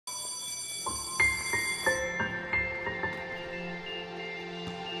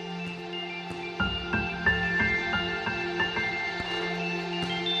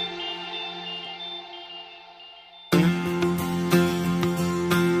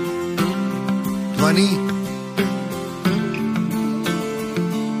ध्वनि।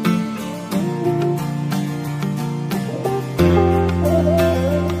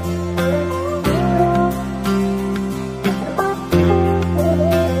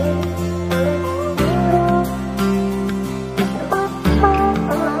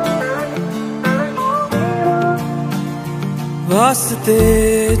 वास्ते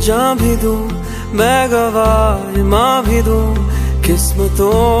जान भी दूं मैं गवाह माँ भी दूं,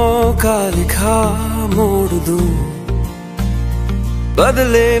 किस्मतों का लिखा मोड़ दूं।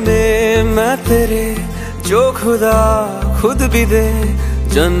 बदले में मैं तेरे जो खुदा खुद भी दे,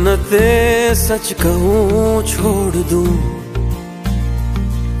 जन्नते सच कहूँ छोड़ दूं।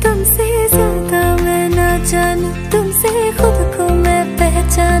 तुमसे ज्यादा मैं ना जानूं, तुमसे खुद को मैं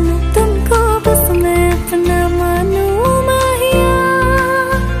पहचानूं, तुमको बस मैं अपना मानूं।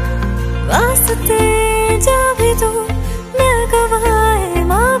 वास्ते जा भी दूं मैं गवाह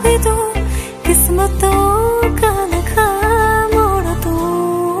माँ भी दूं, किस्मतों का लिखा मोड़ दूं।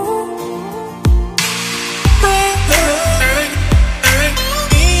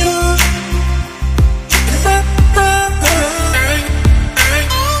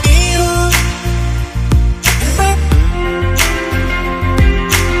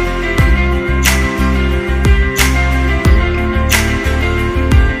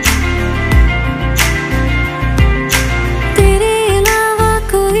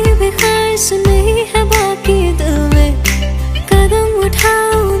 नहीं है बाकी दिल में, कदम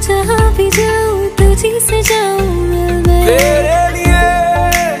उठाऊं जहाँ भी जाऊं तुझी से जाऊं मैं। तेरे लिए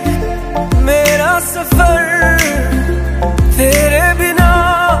मेरा सफर, तेरे बिना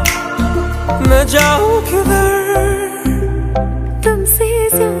मैं जाऊं किधर। तुमसे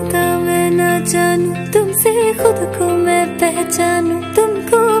ज्यादा मैं ना जानूं, तुमसे खुद को मैं पहचानूं,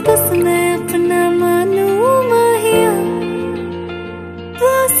 तुमको बस मैं अपना मानूं। माहिया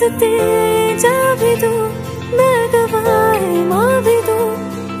वास्ते जा भी दूं मैं गवाह माँ भी दूं,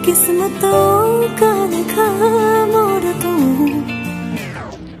 किस्मतों का लिखा मोड़ दूं।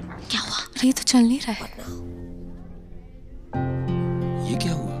 क्या हुआ? ये तो चल नहीं रहा है। ये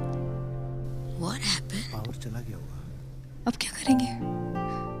क्या हुआ? What happened? पावर चला गया होगा। अब क्या करेंगे?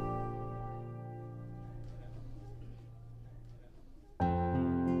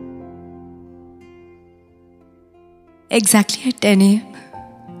 Exactly at 10 AM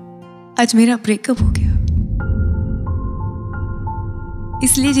आज मेरा ब्रेकअप हो गया।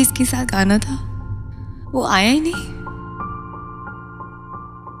 इसलिए जिसके साथ आना था वो आया ही नहीं।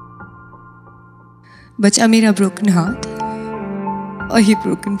 बचा मेरा ब्रोकन हार्ट और ये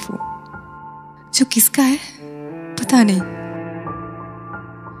ब्रोकन फोन, जो किसका है पता नहीं,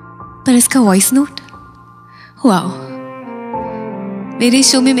 पर इसका वॉइस नोट वाओ, मेरे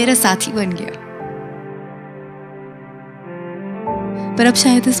शो में मेरा साथी बन गया। पर अब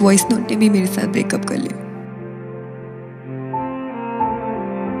शायद इस वॉइस नोट ने भी मेरे साथ ब्रेकअप कर लिया।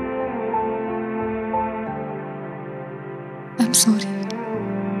 I'm sorry.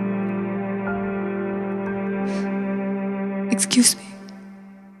 Excuse me.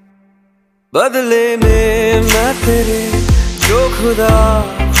 बदले में मैं तेरे जो खुदा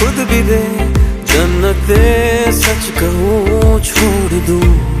खुद भी दे, जन्नते सच कहूँ छोड़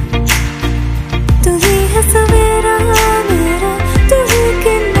दूं। तू ही है सवेरा मेरा, तू ही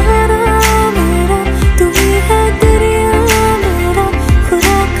किनारा मेरा, तू ही है दरिया मेरा,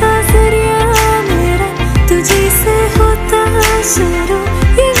 खुदा का जरिया मेरा। तुझी से होता शुरू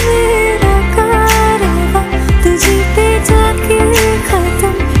ये मेरा कारवां, तुझी पे जाके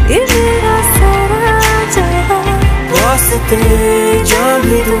खत्म ये मेरा सारा जहां। वास्ते जान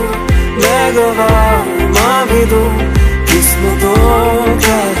भी दूं मैं गवाह माँ भी दूं, किस्मतों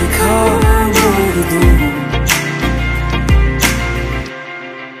का लिखा मोड़ दूं।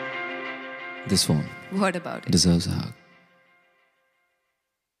 This one What about it? deserves a hug.